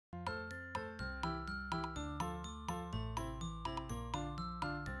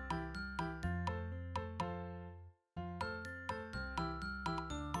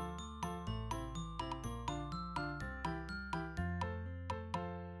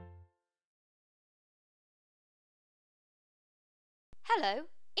Hello!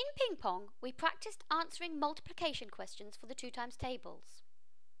 In ping pong, we practiced answering multiplication questions for the 2 times tables.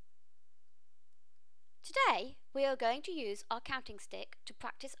 Today, we are going to use our counting stick to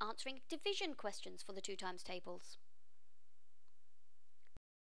practice answering division questions for the 2 times tables.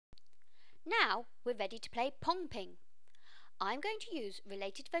 Now, we're ready to play Pong Ping. I'm going to use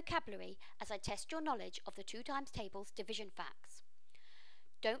related vocabulary as I test your knowledge of the 2 times tables division facts.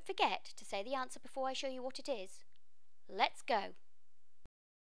 Don't forget to say the answer before I show you what it is. Let's go!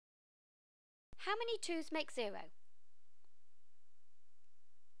 How many 2's make 0?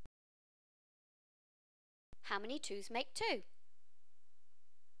 How many 2's make 2?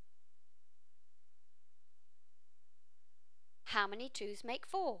 How many 2's make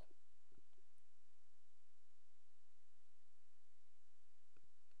 4?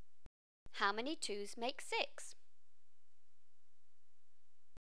 How many 2's make 6?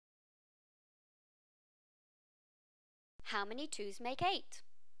 How many 2's make 8?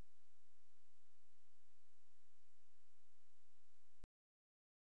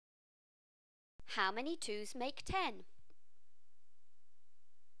 How many 2's make 10?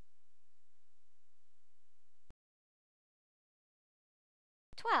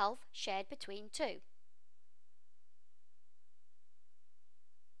 "12" shared between 2.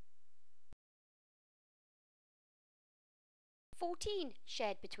 "14"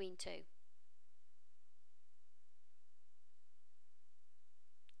 shared between 2.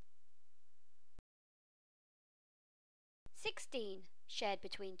 "16" shared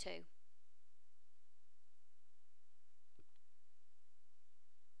between 2.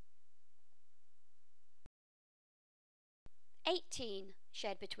 "18"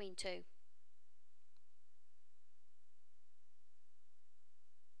 shared between 2.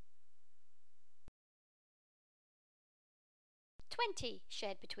 "20"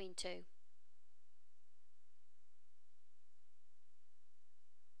 shared between 2.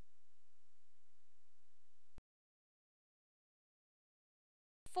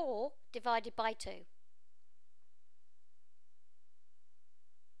 "4" divided by 2.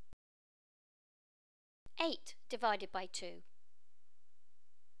 "8" divided by 2.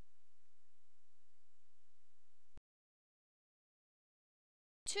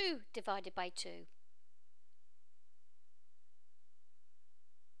 "2" divided by 2.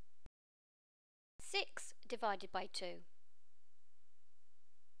 "6" divided by 2.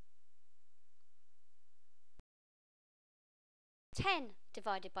 "10"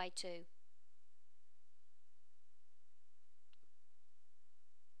 divided by 2.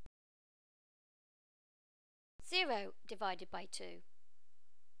 "0" divided by 2.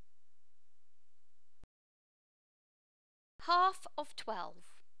 Half of 12.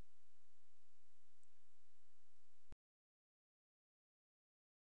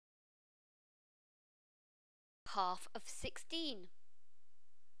 Half of 16.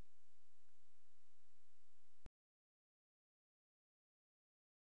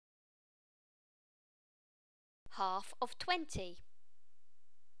 Half of 20.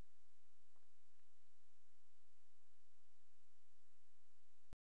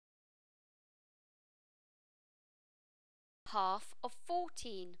 Half of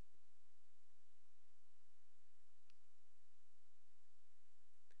 14.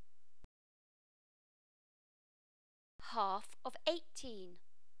 Half of 18.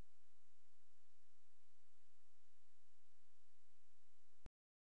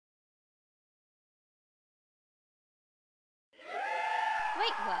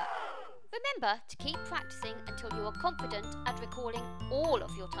 Great work! Remember to keep practicing until you are confident at recalling all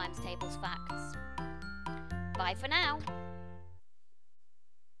of your times tables facts. Bye for now!